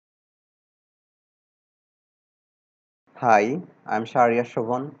Hi, I'm Sharia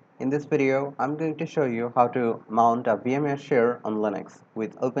Shobhan. In this video, I'm going to show you how to mount a VMware share on Linux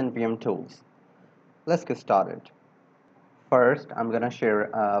with OpenVM Tools. Let's get started. First, I'm going to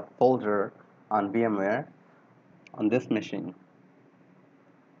share a folder on VMware on this machine.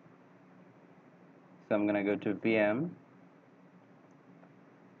 So I'm going to go to VM,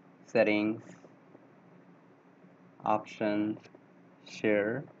 Settings, Options,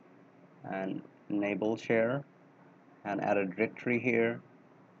 Share, and Enable Share, and add a directory here.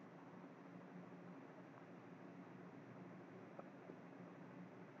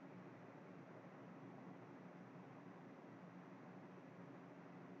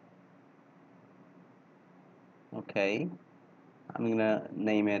 Okay, I'm going to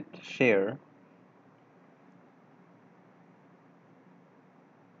name it Share.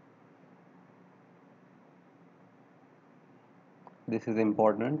 This is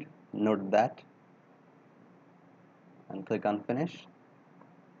important, note that, and click on Finish.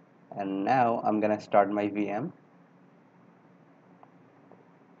 And now I'm gonna start my VM.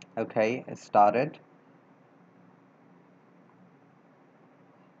 Okay, it started.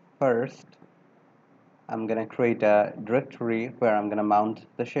 First, I'm gonna create a directory where I'm gonna mount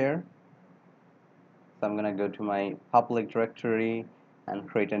the share. So I'm gonna go to my public directory and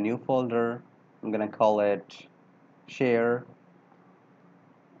create a new folder. I'm gonna call it share.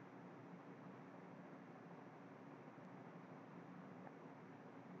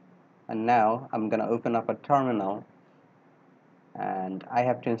 And now I'm gonna open up a terminal and I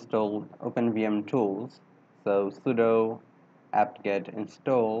have to install OpenVM Tools. So sudo apt-get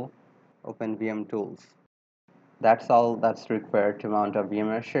install OpenVM Tools. That's all that's required to mount a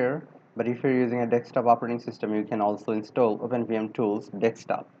VMware share. But if you're using a desktop operating system, you can also install OpenVM Tools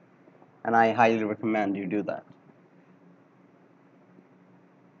desktop. And I highly recommend you do that.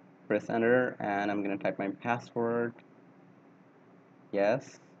 Press enter and I'm going to type my password.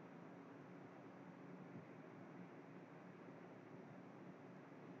 Yes.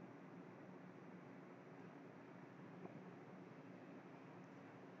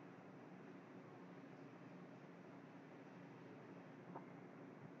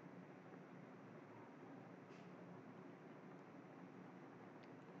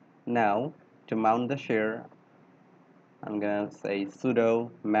 Now, to mount the share, I'm going to say sudo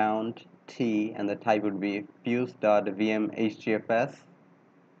mount t, and the type would be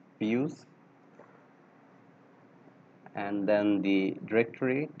fuse.vmhgfs-fuse, and then the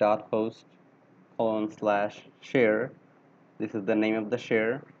directory .host:/share. This is the name of the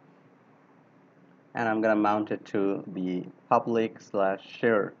share, and I'm going to mount it to the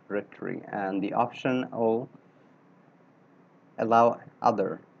public/share directory, and the option O, allow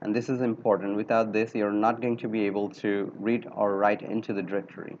other, and this is important. Without this, you're not going to be able to read or write into the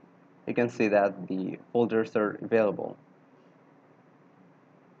directory. You can see that the folders are available.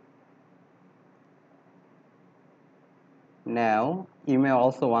 Now you may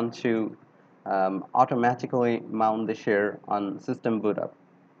also want to automatically mount the share on system boot up.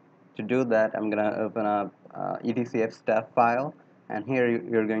 To do that, I'm going to open up etc fstab file, and here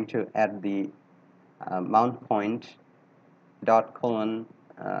you're going to add the mount point dot host:/share,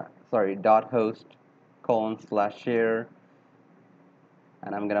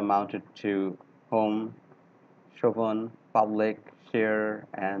 and I'm gonna mount it to home, Shogun, public, share,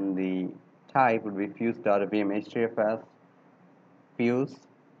 and the type would be fuse.vmhgfs-fuse,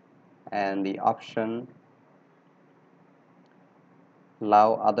 and the option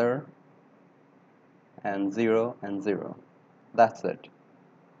allow other, and 0 and 0. That's it.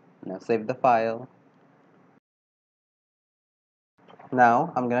 Now save the file.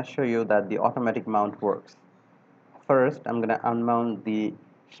 Now I'm going to show you that the automatic mount works. First, I'm going to unmount the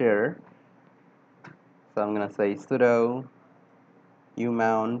share. So I'm going to say sudo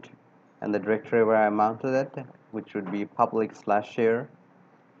umount and the directory where I mounted it, which would be public/share.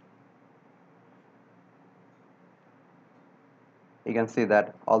 You can see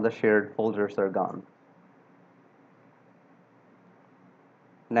that all the shared folders are gone.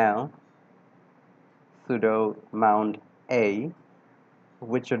 Now sudo mount a,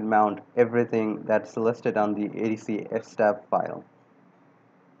 which should mount everything that's listed on the etc fstab file.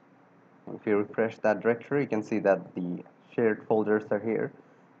 If you refresh that directory, you can see that the shared folders are here,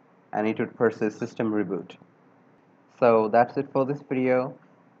 and it would persist system reboot. So that's it for this video.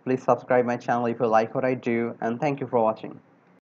 Please subscribe my channel if you like what I do, and thank you for watching.